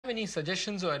any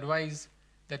suggestions or advice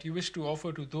that you wish to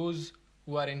offer to those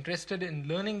who are interested in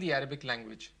learning the Arabic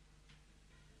language?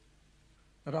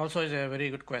 That also is a very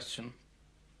good question.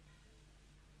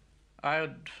 I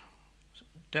would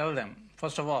tell them,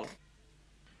 first of all,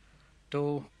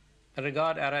 to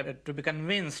regard Arabic, to be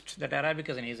convinced that Arabic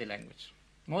is an easy language.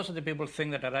 Most of the people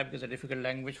think that Arabic is a difficult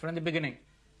language from the beginning.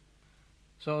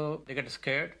 So they get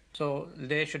scared. So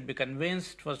they should be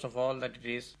convinced, first of all, that it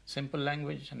is a simple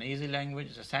language, an easy language,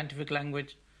 it's a scientific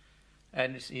language,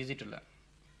 and it's easy to learn.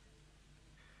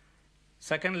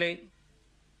 Secondly,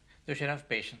 they should have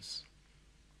patience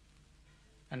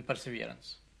and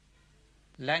perseverance.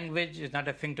 Language is not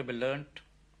a thing to be learnt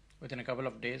within a couple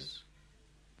of days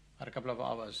or a couple of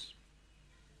hours.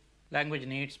 Language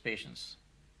needs patience.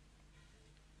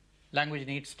 Language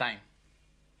needs time.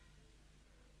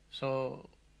 So,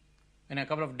 in a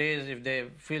couple of days, if they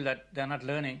feel that they are not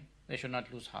learning, they should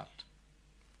not lose heart.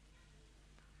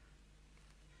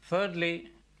 Thirdly,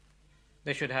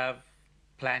 they should have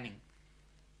planning.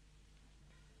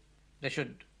 They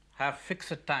should have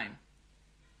fixed time,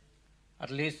 at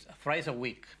least thrice a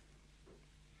week.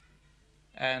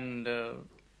 And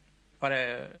for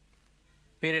a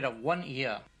period of 1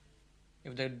 year,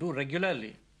 if they do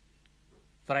regularly,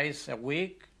 thrice a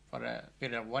week for a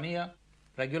period of 1 year,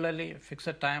 regularly,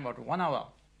 fixed time, about 1 hour,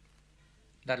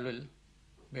 that will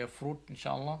bear fruit,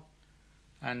 inshallah.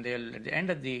 And they'll, at the end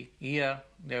of the year,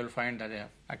 they will find that they have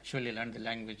actually learned the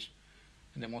language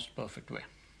in the most perfect way.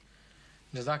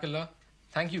 Jazakallah.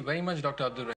 Thank you very much, Dr. Abdur Rahim.